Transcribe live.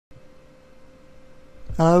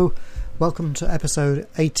Hello, welcome to episode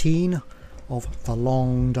 18 of The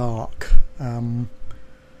Long Dark.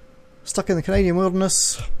 Stuck in the Canadian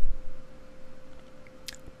wilderness.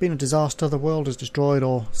 Been a disaster, the world is destroyed,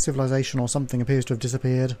 or civilization or something appears to have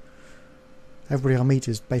disappeared. Everybody I meet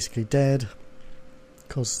is basically dead,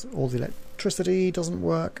 because all the electricity doesn't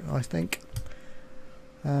work, I think.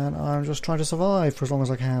 And I'm just trying to survive for as long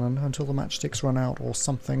as I can until the matchsticks run out or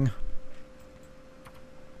something.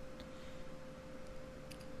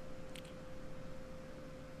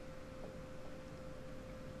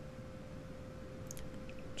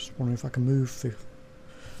 Just wondering if I can move the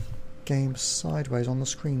game sideways on the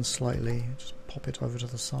screen slightly. Just pop it over to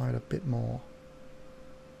the side a bit more.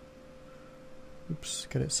 Oops,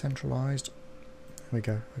 get it centralised. There we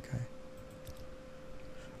go, okay.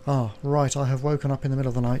 Ah, right, I have woken up in the middle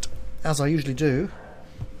of the night, as I usually do.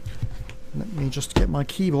 Let me just get my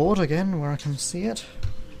keyboard again, where I can see it.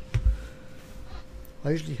 I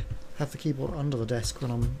usually have the keyboard under the desk when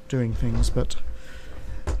I'm doing things, but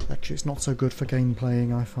actually it's not so good for game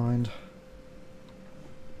playing, I find.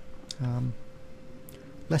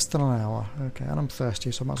 Less than an hour, okay, and I'm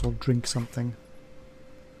thirsty, so I might as well drink something.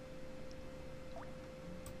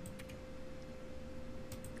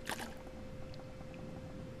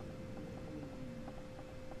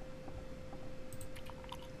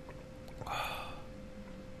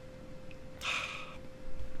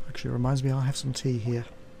 Actually, it reminds me I have some tea here.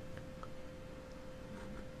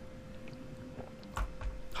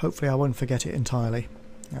 Hopefully I won't forget it entirely.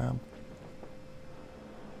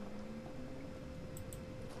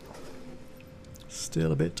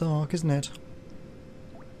 Still a bit dark, isn't it?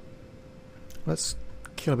 Let's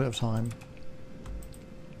kill a bit of time.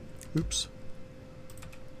 Oops.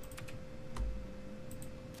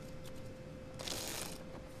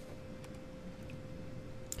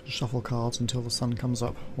 Shuffle cards until the sun comes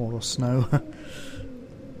up, or the snow.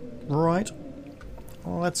 Right,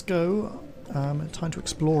 well, let's go. Time to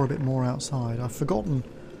explore a bit more outside. I've forgotten,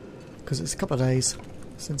 because it's a couple of days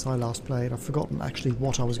since I last played, I've forgotten actually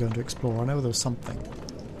what I was going to explore. I know there was something,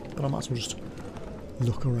 but I might as well just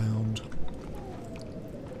look around.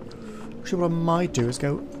 Actually, what I might do is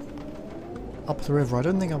go up the river. I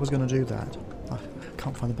don't think I was going to do that. I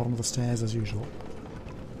can't find the bottom of the stairs as usual.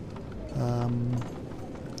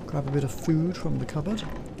 Grab a bit of food from the cupboard.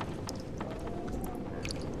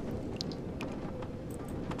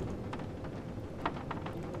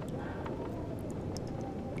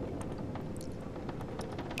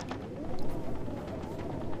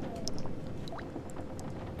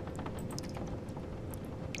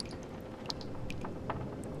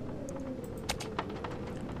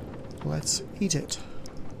 Let's eat it.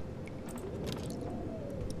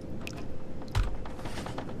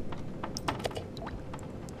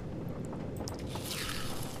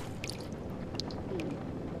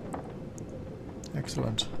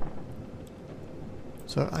 Excellent.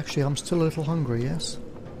 So actually I'm still a little hungry, yes?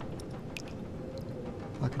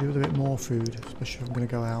 I could do with a bit more food, especially if I'm going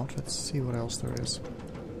to go out. Let's see what else there is.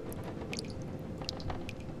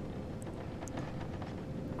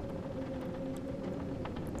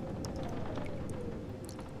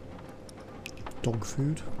 Dog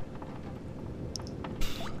food.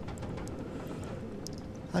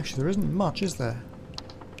 Actually there isn't much, is there?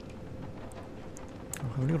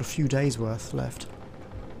 I've only got a few days worth left.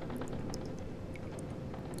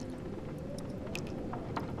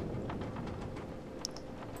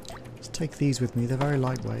 Let's take these with me, they're very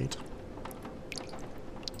lightweight.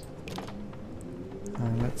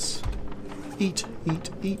 And let's eat,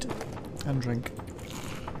 and drink.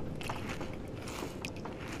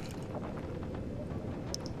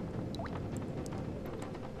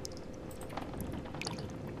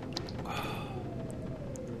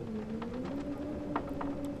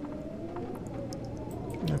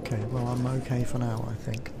 Okay, well I'm okay for now, I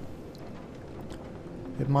think.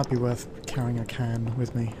 It might be worth carrying a can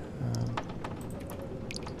with me.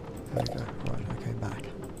 There we go, right, okay, back.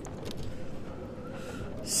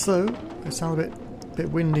 So, it sounds a bit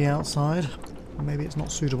windy outside. Maybe it's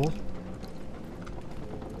not suitable.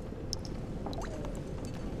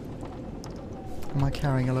 Am I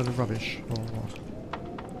carrying a load of rubbish, or what?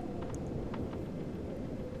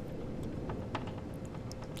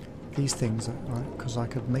 These things, right, because I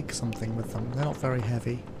could make something with them. They're not very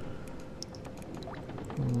heavy.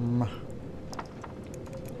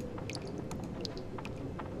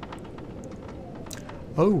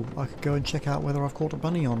 Oh, I could go and check out whether I've caught a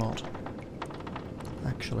bunny or not.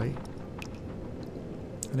 Actually.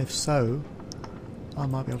 And if so, I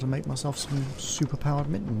might be able to make myself some super-powered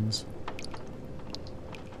mittens.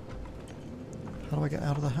 How do I get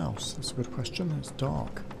out of the house? That's a good question. It's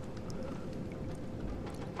dark.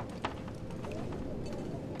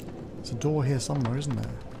 There's a door here somewhere, isn't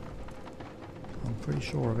there? I'm pretty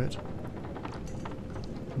sure of it.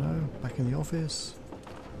 No, back in the office.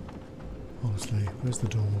 Honestly, where's the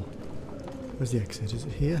door? Where's the exit? Is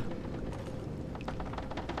it here?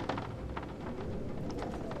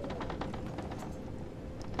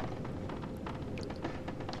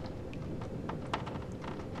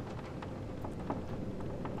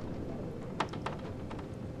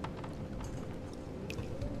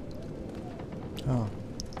 Ah,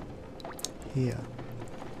 here.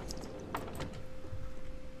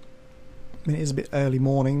 I mean, it is a bit early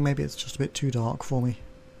morning, maybe it's just a bit too dark for me.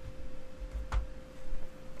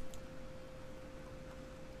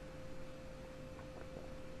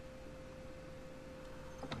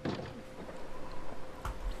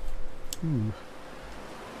 Ooh.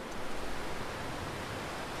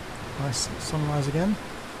 Nice sunrise again.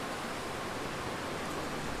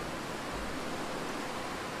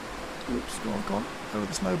 Oops, go on, over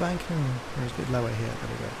the snowbank. It's a bit lower here, there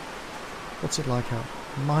we go. What's it like out?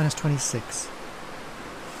 Minus 26.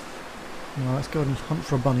 Well, let's go and hunt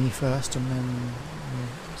for a bunny first and then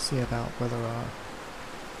we'll see about whether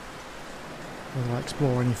I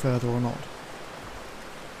explore any further or not.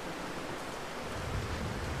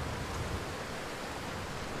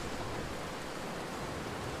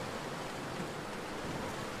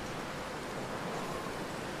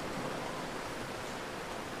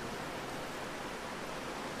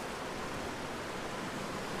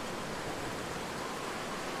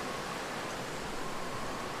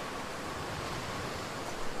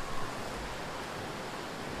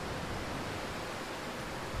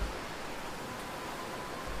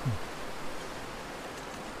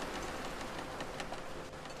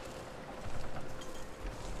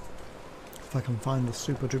 If I can find the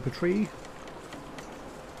super duper tree.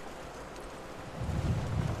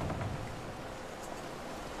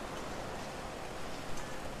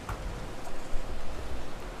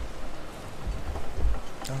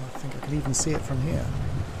 Oh, I think I could even see it from here.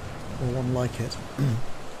 Or one like it.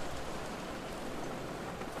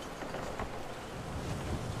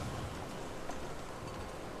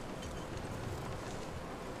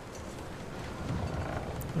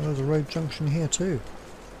 Oh, there's a road junction here too.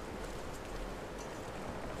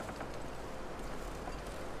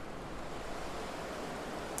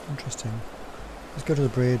 Interesting. Let's go to the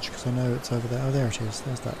bridge because I know it's over there. Oh, there it is.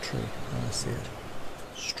 There's that tree. Oh, I see it.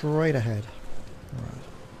 Straight ahead. Right.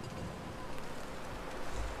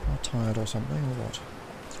 Am I tired or something or what?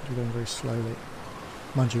 It's really going very slowly.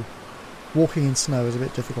 Mind you, walking in snow is a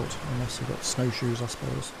bit difficult unless you've got snowshoes, I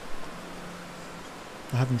suppose.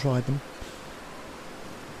 I haven't tried them.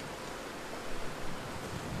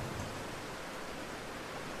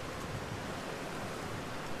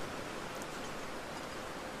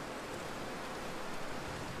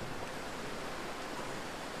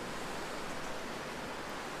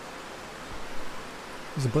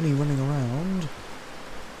 There's a bunny running around.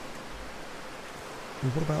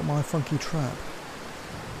 And what about my funky trap?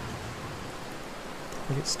 I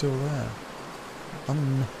think it's still there.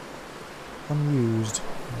 Unused.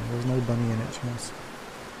 Oh, there's no bunny in it, yes.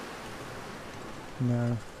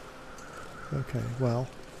 No. Okay, well.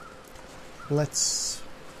 Let's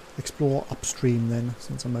explore upstream then,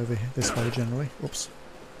 since I'm over here this way generally. Oops.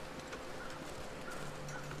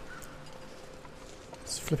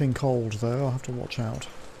 It's flipping cold though, I'll have to watch out.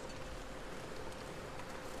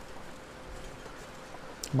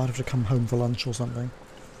 Might have to come home for lunch or something.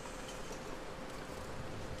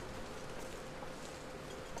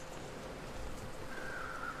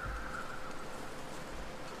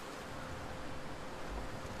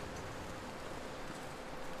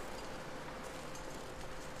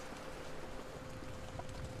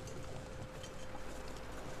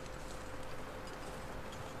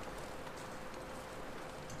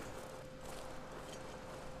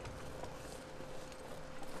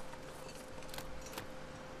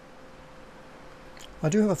 I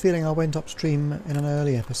do have a feeling I went upstream in an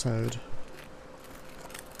early episode.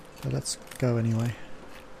 So let's go anyway.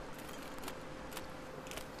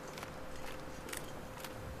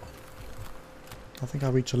 I think I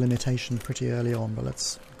reached a limitation pretty early on, but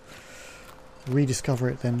let's rediscover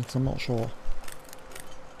it then, because I'm not sure.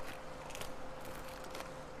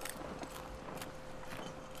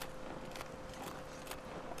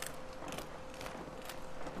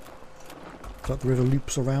 But the river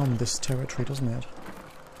loops around this territory, doesn't it?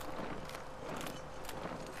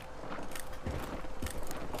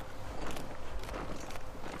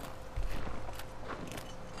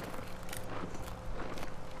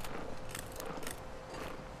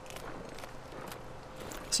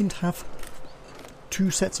 I seem to have two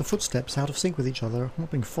sets of footsteps out of sync with each other. I'm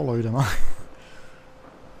not being followed, am I?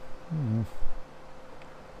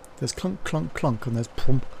 There's clunk, clunk, clunk, and there's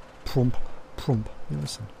prump, prump, prump. You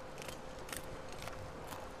listen.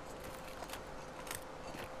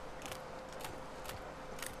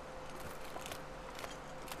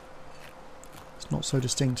 It's not so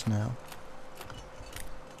distinct now.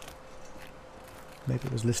 Maybe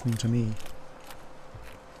it was listening to me.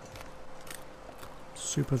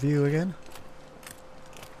 Super view again.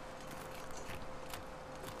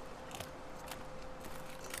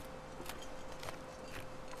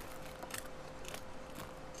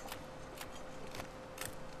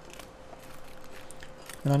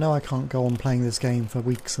 And I know I can't go on playing this game for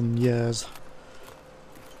weeks and years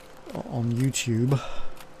on YouTube,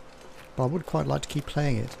 but I would quite like to keep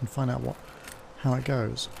playing it and find out how it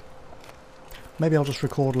goes. Maybe I'll just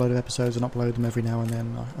record a load of episodes and upload them every now and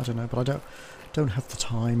then. I don't know, but I don't have the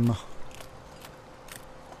time.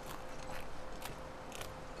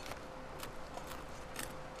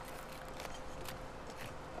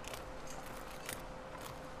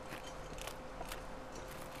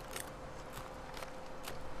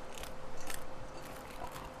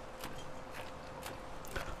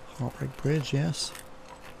 Heartbreak Bridge, yes.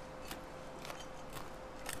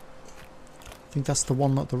 I think that's the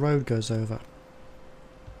one that the road goes over.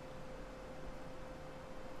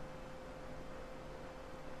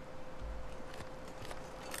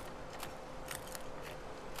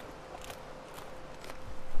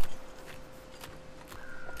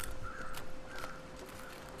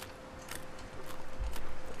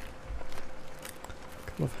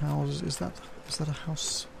 Couple of houses. Is that a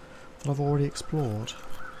house that I've already explored?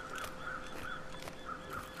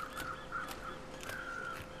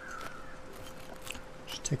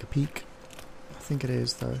 Take a peek. I think it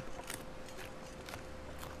is, though.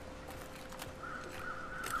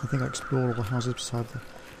 I think I explored all the houses beside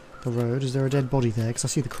the road. Is there a dead body there? Because I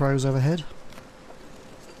see the crows overhead.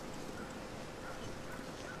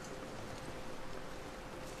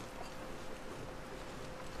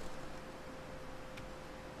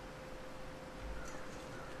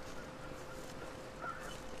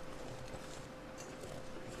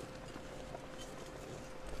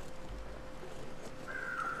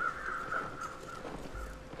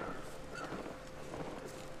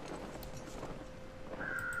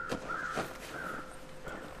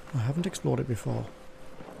 I haven't explored it before.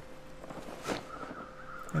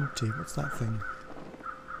 Empty, what's that thing?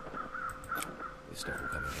 This stuff will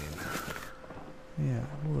come in. Yeah,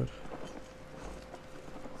 it would.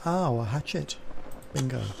 Oh, a hatchet.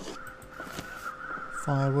 Bingo.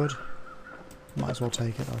 Firewood. Might as well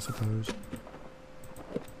take it, I suppose.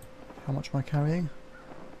 How much am I carrying?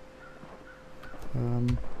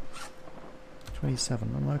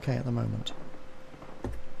 27. I'm okay at the moment.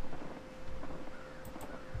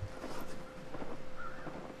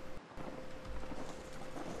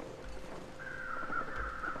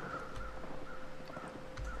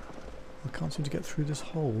 I can't seem to get through this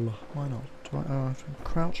hole. Why not? Do I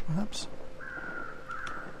crouch perhaps?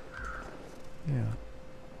 Yeah.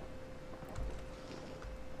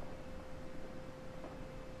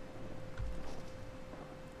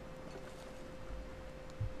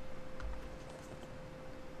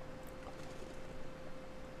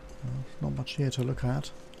 Well, there's not much here to look at.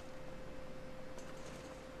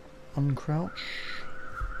 Uncrouch.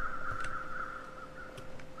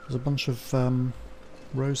 There's a bunch of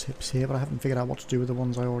rose hips here, but I haven't figured out what to do with the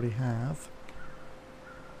ones I already have.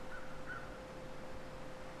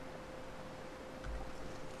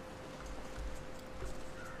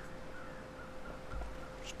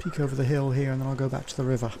 Just peek over the hill here and then I'll go back to the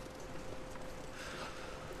river.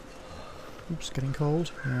 Oops, getting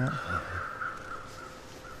cold. Yeah.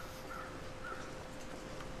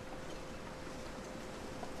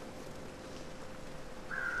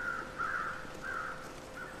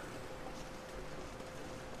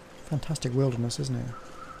 Fantastic wilderness, isn't it?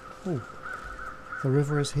 Oh, the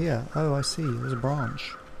river is here. Oh, I see. There's a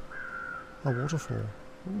branch. A waterfall.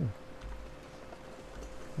 Oh.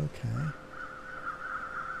 Okay.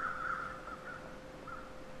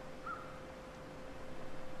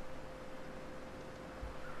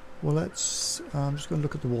 Well, let's... I'm just going to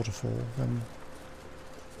look at the waterfall, then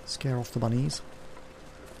scare off the bunnies.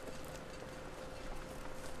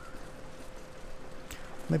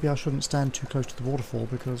 Maybe I shouldn't stand too close to the waterfall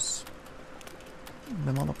because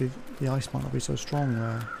there might not be, the ice might not be so strong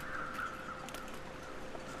there.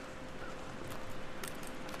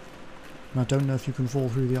 And I don't know if you can fall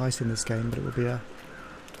through the ice in this game, but it would be a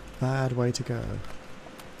bad way to go.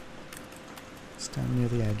 Stand near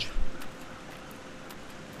the edge.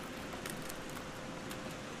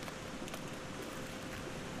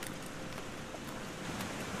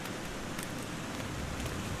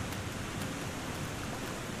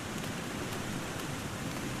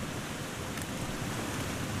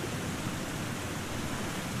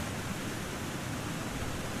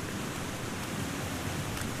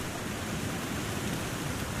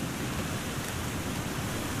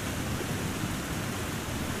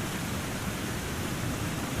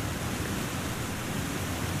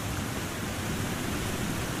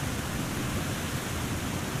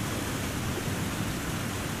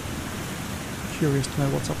 curious to know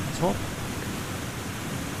what's up the top.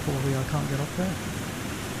 Probably I can't get up there.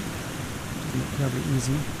 Doesn't look terribly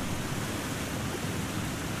easy.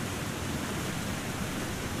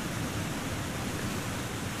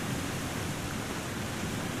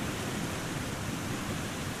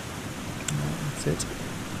 That's it.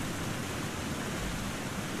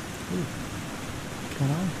 Ooh. Can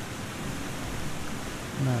I?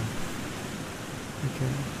 No.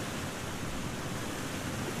 Okay.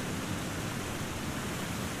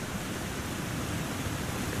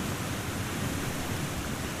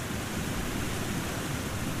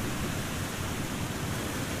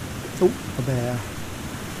 Oh, a bear.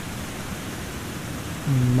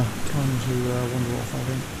 Time to wander off, I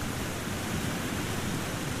think.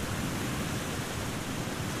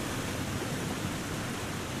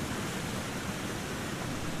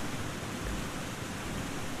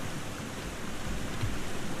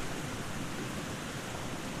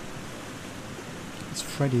 It's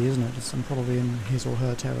Freddy, isn't it? I'm probably in his or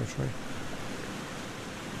her territory.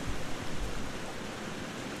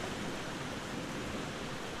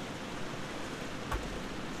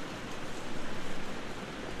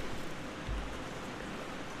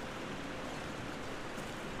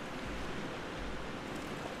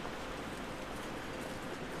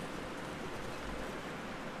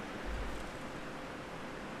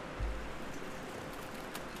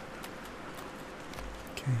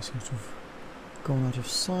 Okay, seems to have gone out of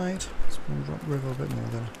sight. Let's wander up river a bit more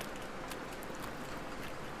then.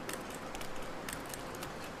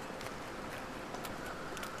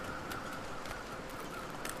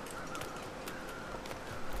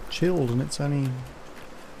 Chilled, and it's only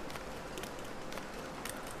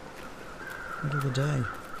middle of the day.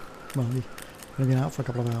 Well, we've been out for a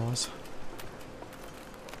couple of hours.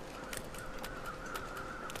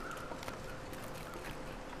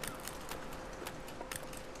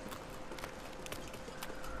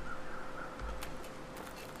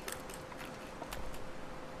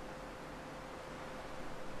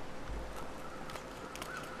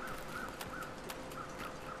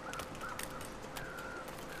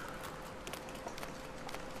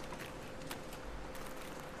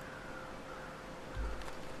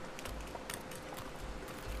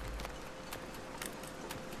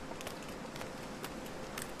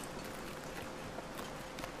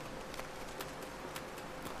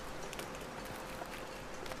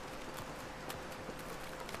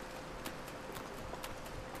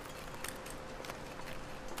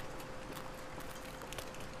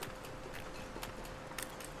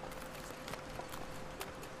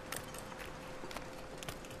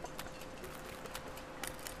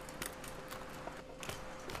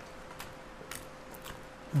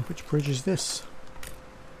 Now, which bridge is this?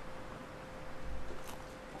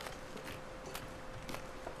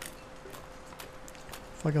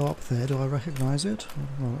 If I go up there, do I recognise it?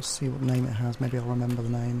 Well, let's see what name it has. Maybe I'll remember the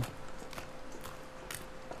name.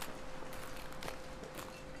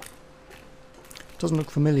 Doesn't look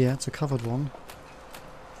familiar. It's a covered one.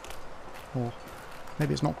 Or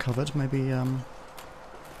maybe it's not covered. Maybe I'm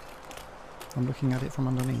looking at it from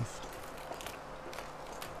underneath.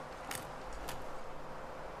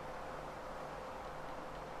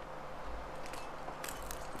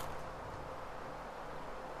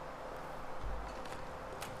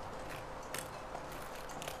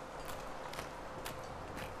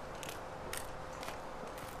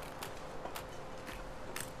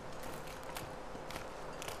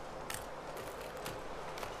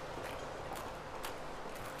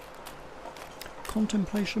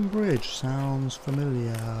 Contemplation Bridge sounds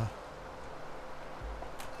familiar.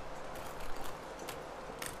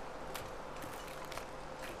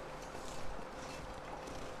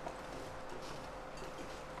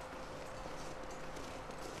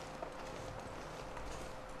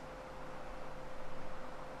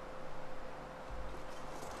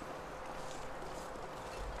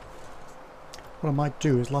 What I might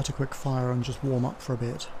do is light a quick fire and just warm up for a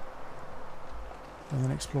bit, and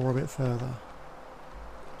then explore a bit further.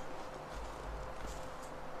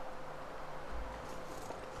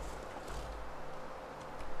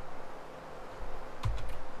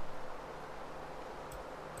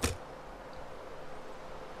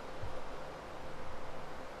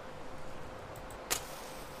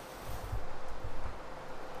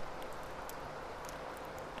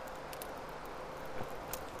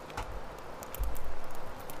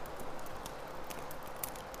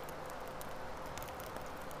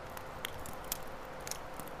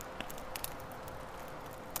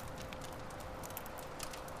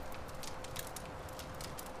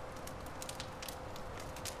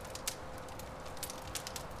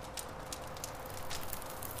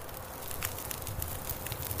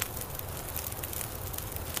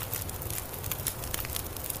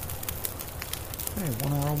 Oh,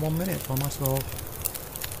 1 hour and 1 minute. I might as well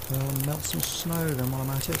melt some snow then while I'm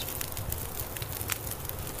at it.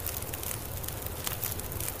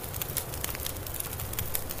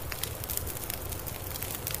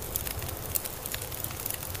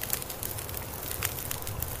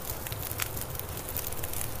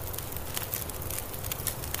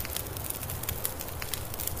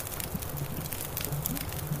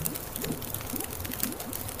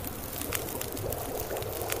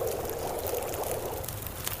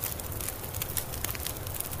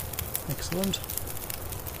 Excellent.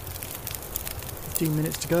 15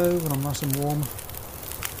 minutes to go and I'm nice and warm.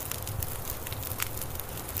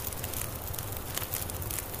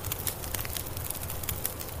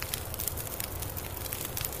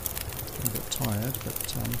 I'm a bit tired, but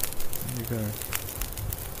there you go.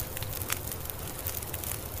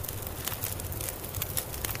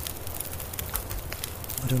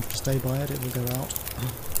 I don't have to stay by it, it will go out.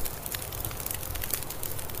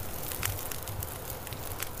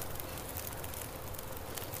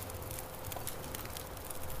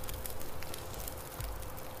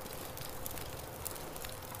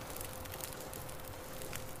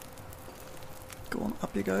 Go on,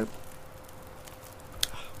 up you go.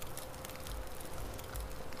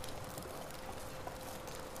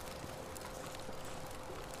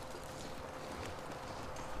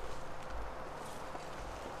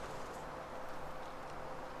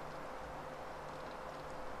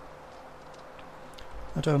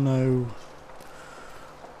 I don't know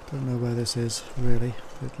where this is really.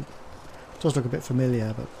 It does look a bit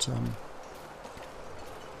familiar, but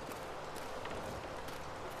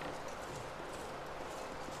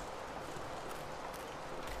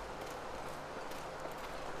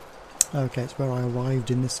okay, it's where I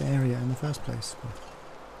arrived in this area in the first place.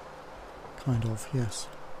 Kind of, yes.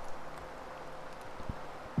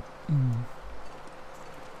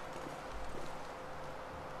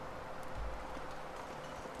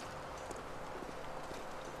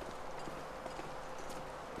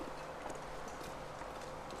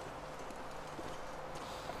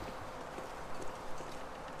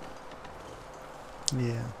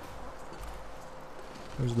 Yeah.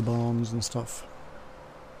 Those are the barns and stuff.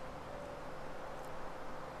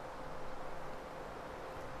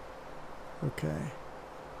 Okay.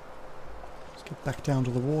 Let's get back down to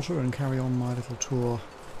the water and carry on my little tour.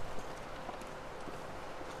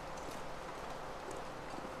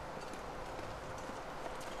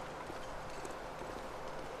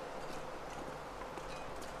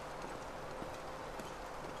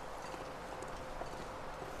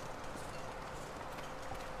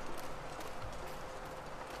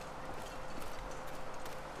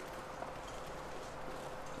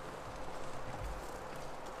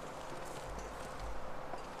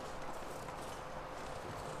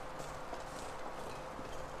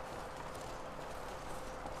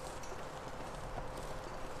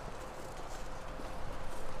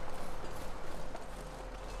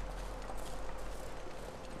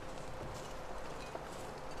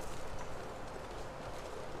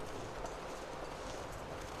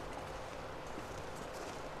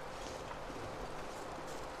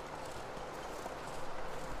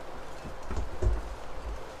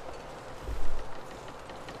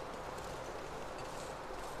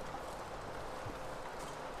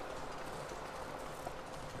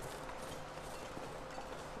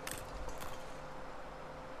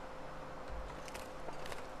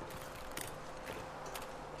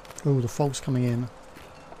 Oh, the fog's coming in.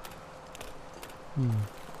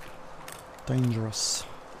 Dangerous.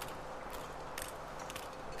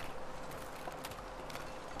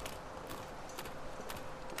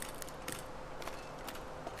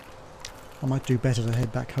 I might do better to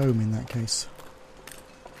head back home in that case.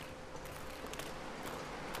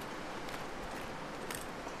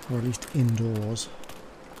 Or at least indoors.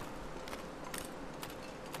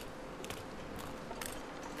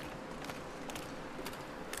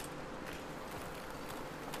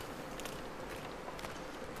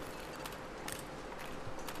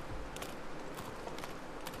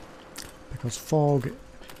 Because fog,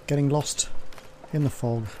 getting lost in the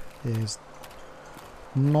fog is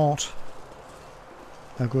not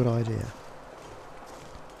a good idea.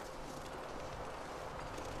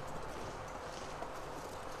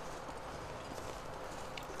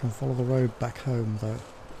 I can follow the road back home though.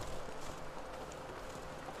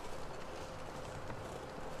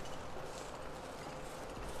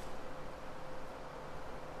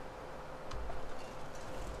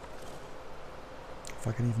 If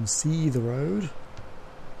I can even see the road.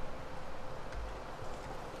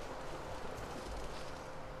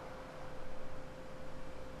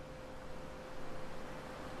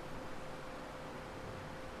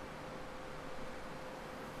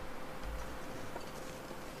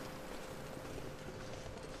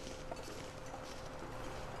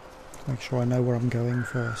 Make sure I know where I'm going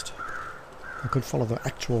first. I could follow the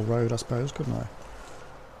actual road, I suppose, couldn't I?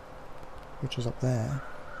 Which is up there.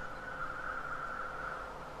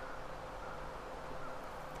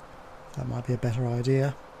 That might be a better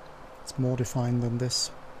idea. It's more defined than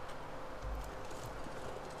this.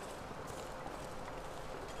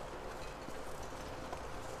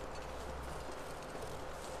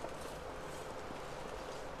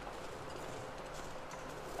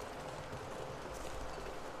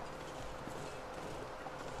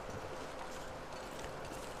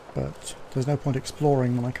 But there's no point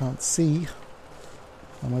exploring when I can't see,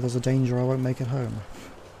 and where there's a danger I won't make it home.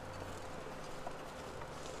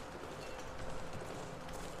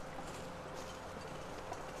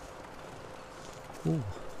 Ooh.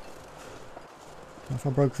 Now if I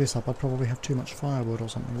broke this up I'd probably have too much firewood or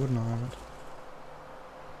something, wouldn't I?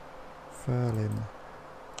 Furlim.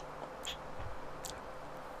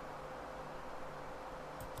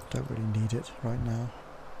 Don't really need it right now.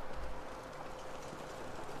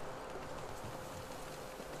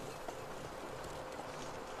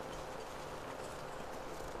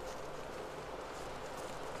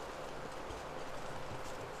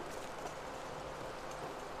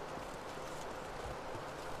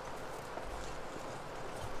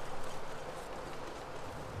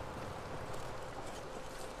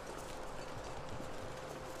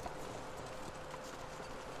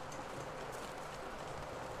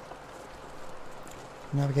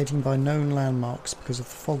 Navigating by known landmarks, because if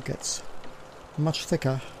the fog gets much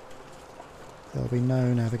thicker there'll be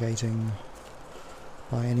no navigating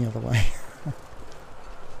by any other way.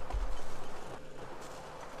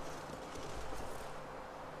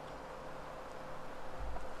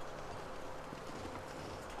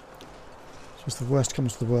 Just the worst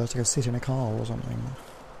comes to the worst, I can sit in a car or something.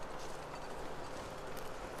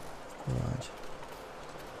 Right.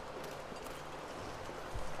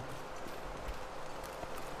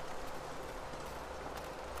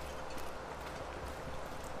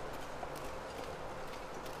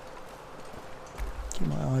 Keep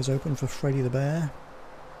my eyes open for Freddy the Bear.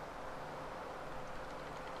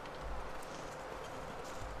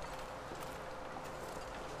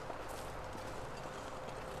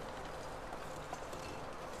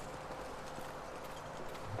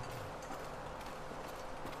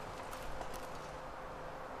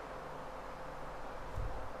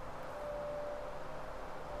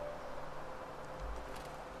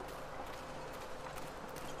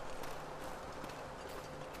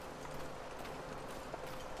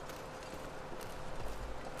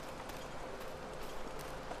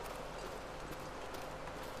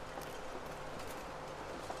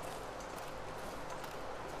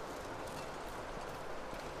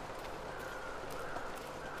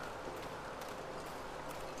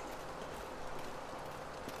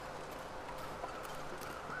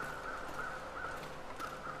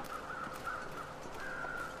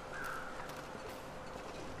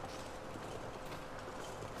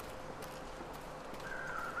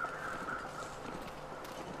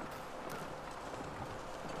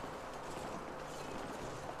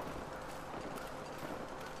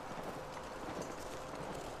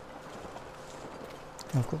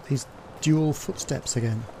 I've got these dual footsteps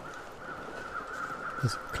again.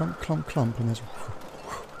 There's clump, clump, clump, and there's...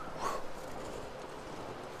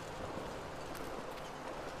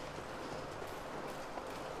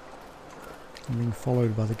 I'm being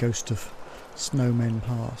followed by the ghost of snowmen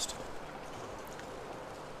past.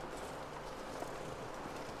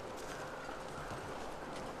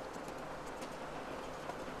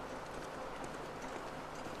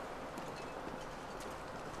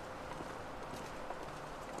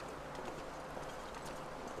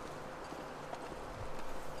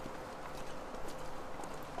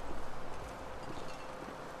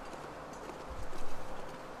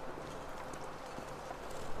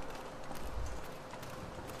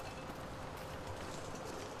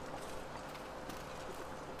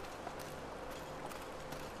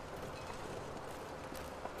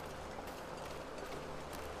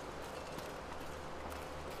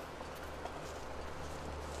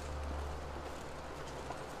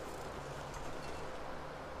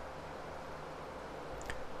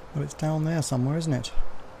 Well, it's down there somewhere, isn't it?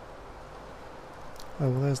 Oh,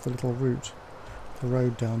 well, there's the little route. The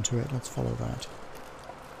road down to it. Let's follow that.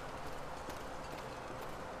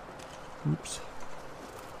 Oops.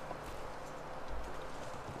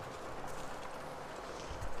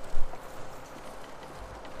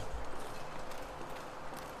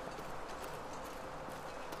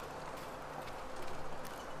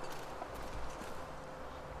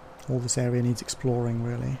 All this area needs exploring,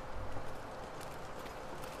 really.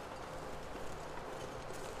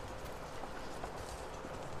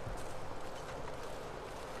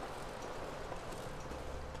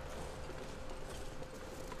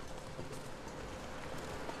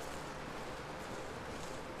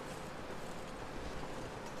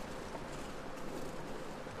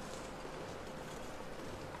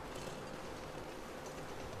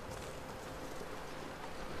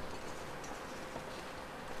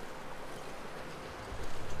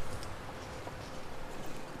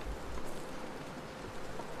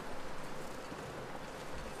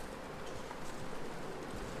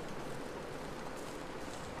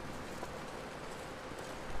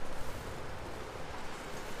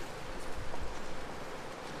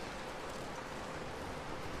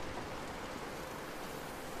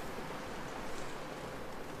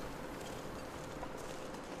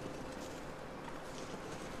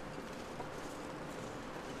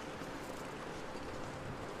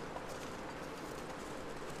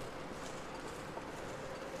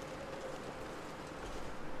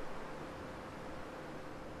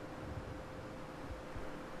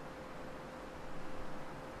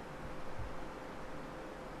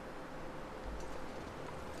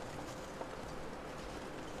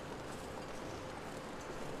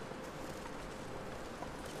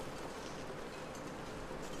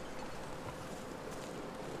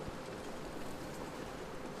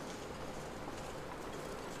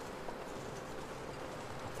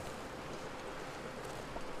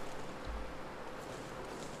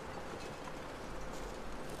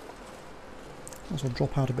 I'll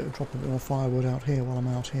drop a bit more firewood out here while I'm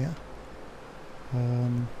out here. As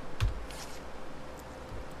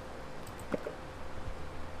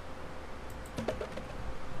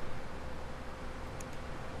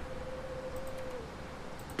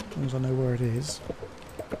long as I know where it is.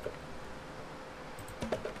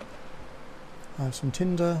 I have some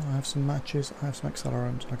tinder, I have some matches, I have some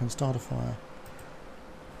accelerant. I can start a fire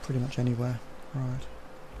pretty much anywhere. Right.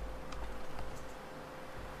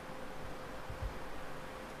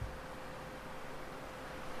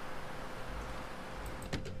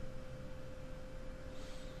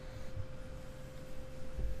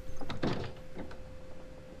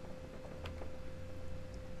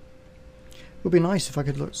 It would be nice if I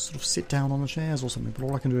could sort of sit down on the chairs or something, but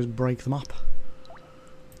all I can do is break them up.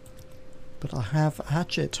 But I have a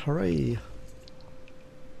hatchet, hooray!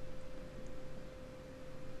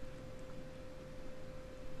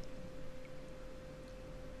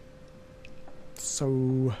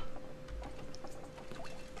 So...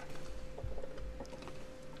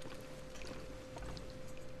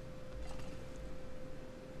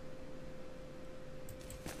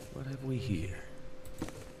 What have we here?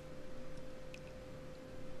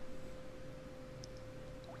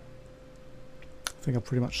 I think I've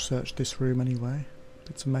pretty much searched this room anyway.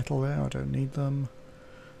 Bits of metal there, I don't need them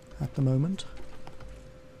at the moment.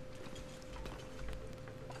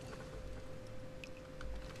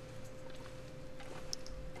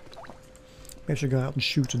 Maybe I should go out and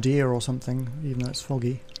shoot a deer or something, even though it's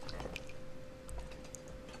foggy.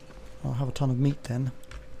 I'll have a ton of meat then.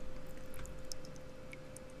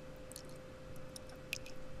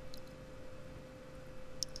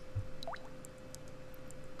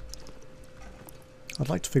 I'd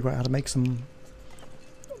like to figure out how to make some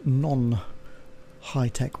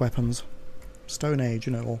non-high-tech weapons. Stone Age,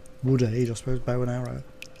 you know, or Wood Age, I suppose, bow and arrow.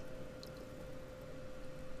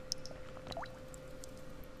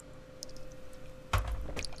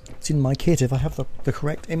 It's in my kit. If I have the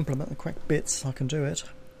correct implement, the correct bits, I can do it.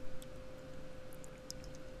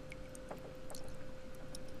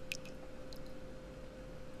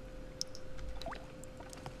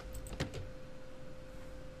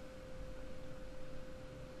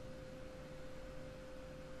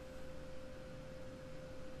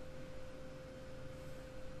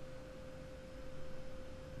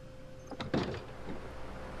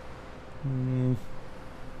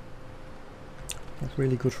 Not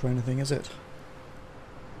really good for anything, is it?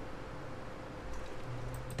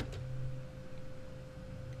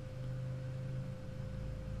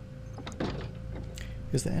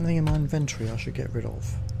 Is there anything in my inventory I should get rid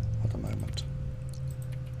of at the moment?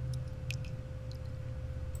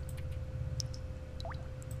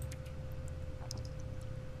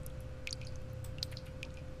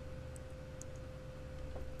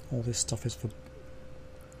 All this stuff is for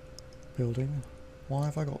building. Why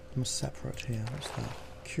have I got them separate here? What's that?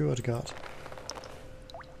 Cured gut.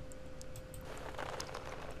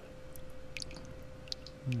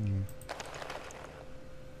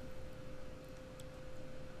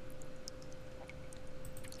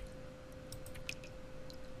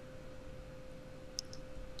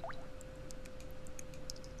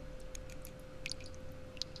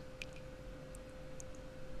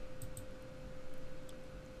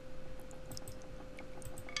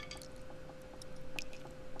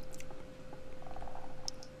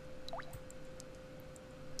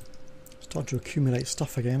 Start to accumulate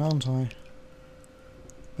stuff again, aren't I?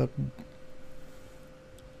 But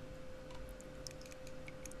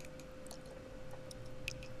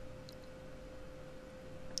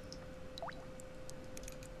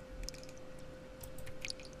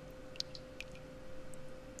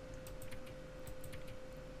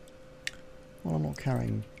well, I'm not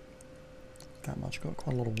carrying that much. Got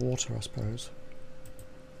quite a lot of water, I suppose.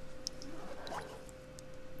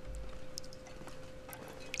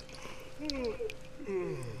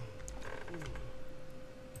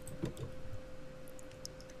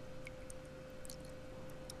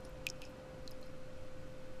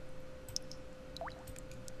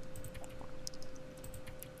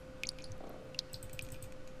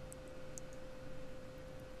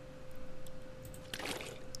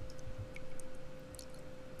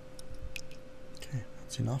 Okay,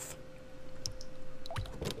 that's enough.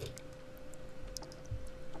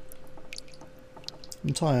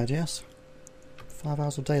 I'm tired, yes? 5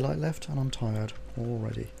 hours of daylight left and I'm tired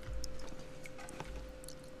already.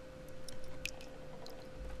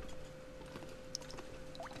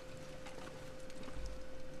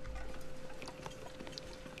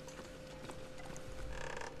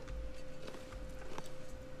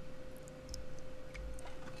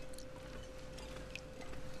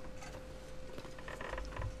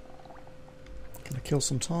 kill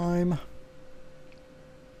some time.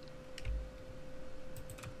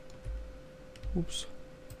 Oops.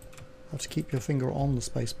 Have to keep your finger on the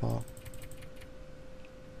spacebar.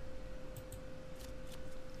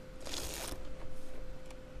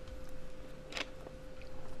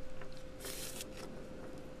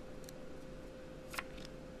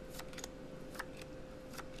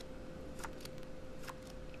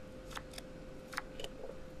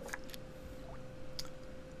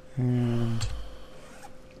 And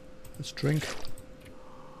let's drink.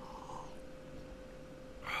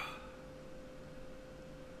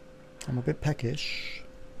 I'm a bit peckish.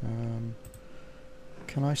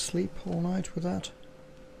 Can I sleep all night with that?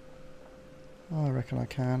 I reckon I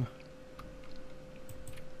can.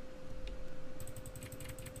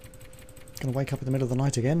 Gonna wake up in the middle of the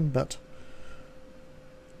night again, but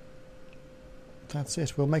that's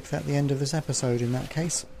it. We'll make that the end of this episode in that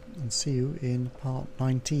case, and see you in part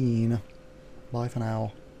 19. Bye for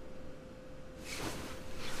now.